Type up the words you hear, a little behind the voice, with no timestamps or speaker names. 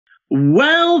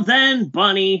Well then,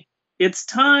 Bunny, it's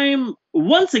time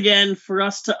once again for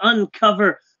us to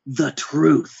uncover the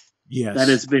truth that Yes.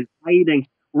 has been hiding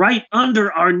right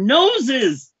under our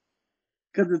noses.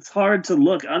 Because it's hard to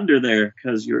look under there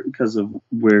because of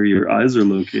where your eyes are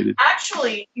located.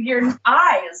 Actually, your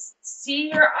eyes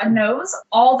see your nose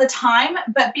all the time,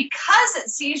 but because it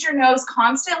sees your nose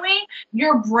constantly,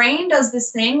 your brain does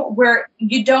this thing where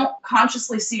you don't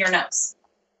consciously see your nose.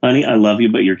 Honey, I love you,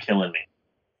 but you're killing me.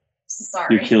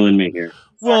 Sorry. You're killing me here.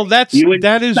 Well, that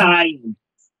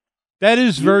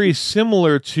is very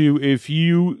similar to if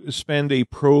you spend a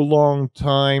prolonged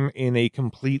time in a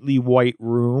completely white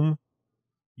room,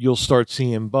 you'll start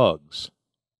seeing bugs.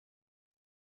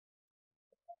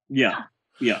 Yeah.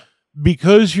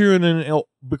 Because you're in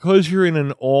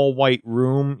an all white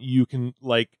room, you can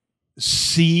like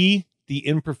see the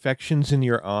imperfections in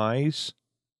your eyes.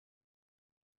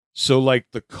 So like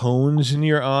the cones in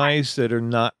your eyes that are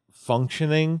not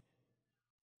functioning,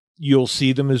 you'll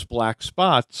see them as black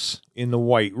spots in the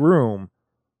white room,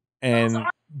 and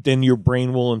then your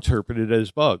brain will interpret it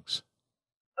as bugs.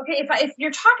 Okay, if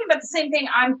you're talking about the same thing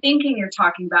I'm thinking you're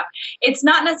talking about, it's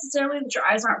not necessarily that your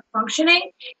eyes aren't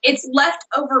functioning. It's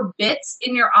leftover bits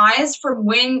in your eyes from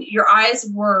when your eyes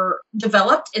were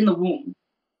developed in the womb.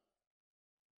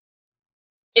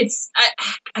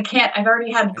 I can't. I've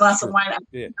already had a glass of wine. I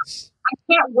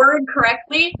can't word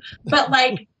correctly, but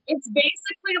like it's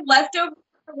basically leftover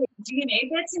DNA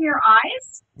bits in your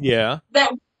eyes. Yeah.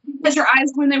 That because your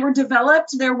eyes, when they were developed,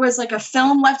 there was like a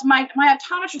film left. My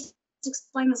optometrist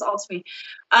explained this all to me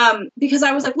because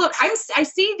I was like, look, I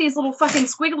see these little fucking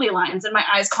squiggly lines in my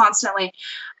eyes constantly,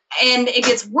 and it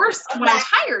gets worse when I'm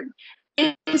tired.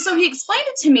 And so he explained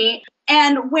it to me.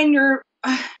 And when you're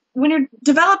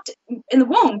developed in the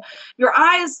womb, your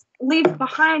eyes leave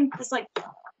behind this, like,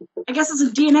 I guess it's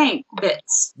a DNA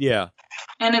bits. Yeah.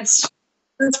 And it's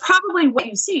probably what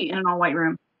you see in an all white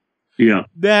room. Yeah.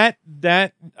 That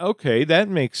okay, that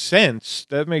makes sense.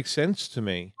 That makes sense to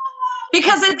me.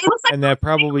 Because it looks like, and that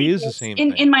probably is the same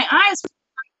thing. In my eyes.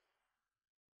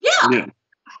 Yeah.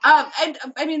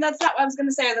 I mean, that's not what I was going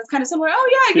to say. That's kind of similar.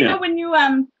 Oh yeah, you know, when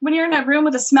you're in a room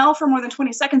with a smell for more than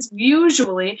 20 seconds,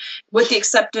 usually, with the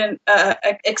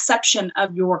exception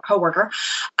of your coworker,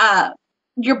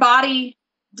 your body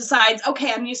decides,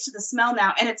 okay, I'm used to the smell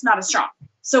now, and it's not as strong.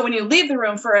 So when you leave the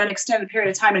room for an extended period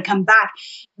of time and come back,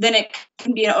 then it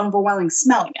can be an overwhelming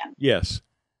smell again. Yes.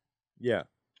 Yeah.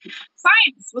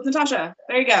 Science with Natasha.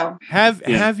 There you go.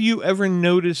 Have you ever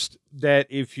noticed that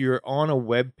if you're on a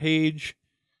web page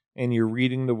and you're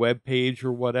reading the web page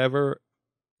or whatever,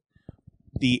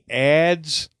 the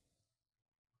ads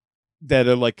that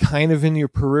are like kind of in your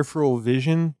peripheral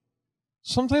vision,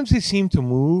 sometimes they seem to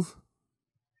move?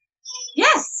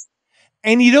 Yes.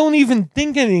 And you don't even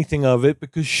think anything of it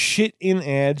because shit in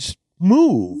ads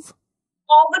move.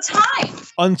 All the time.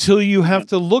 Until you have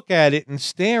to look at it and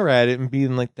stare at it and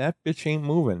being like, that bitch ain't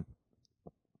moving.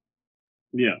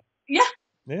 Yeah. Yeah.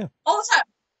 Yeah. All the time.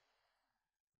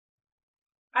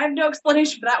 I have no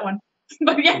explanation for that one.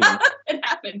 But yeah, it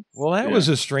happened. Well, that was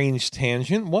a strange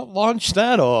tangent. What launched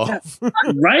that off?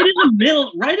 right in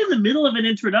the middle of an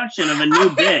introduction of a new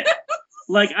bit.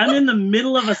 Like I'm in the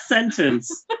middle of a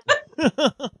sentence.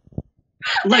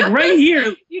 Like right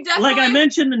here, like I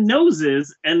mentioned the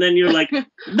noses, and then you're like,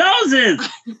 noses!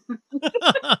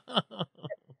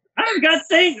 I've got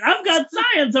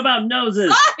science about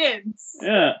noses. Science!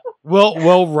 Yeah.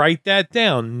 Well, write that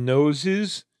down.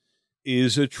 Noses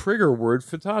is a trigger word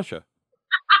for Tasha.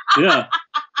 Yeah.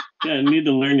 Yeah, I need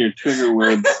to learn your trigger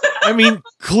words. I mean,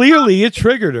 clearly it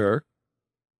triggered her.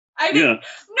 I didn't.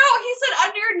 No, he said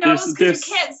under your nose because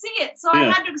you can't see it. So I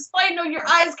had to explain, no, your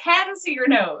eyes can see your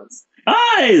nose.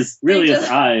 Eyes! Really, it's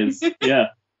eyes. Yeah.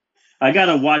 I got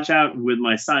to watch out with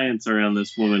my science around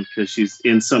this woman because she's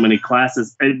in so many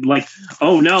classes. Like,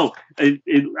 oh no.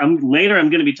 Later I'm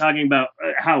going to be talking about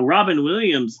how Robin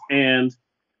Williams and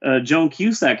Joan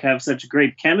Cusack have such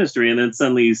great chemistry, and then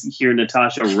suddenly you hear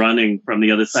Natasha running from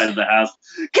the other side of the house.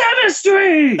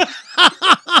 Chemistry!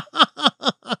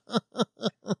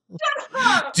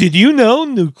 Did you know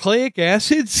nucleic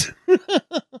acids?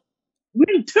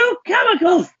 With two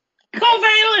chemicals!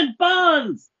 Covalent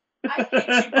bonds! I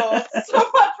hate you both so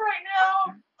much right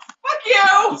now. Fuck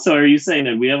you! So are you saying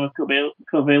that we have a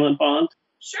covalent bond?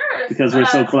 Sure. Because we're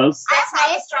so close? That's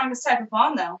not the strongest type of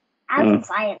bond, though. I'm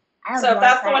science. So if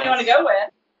that's the one you want to go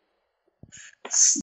with.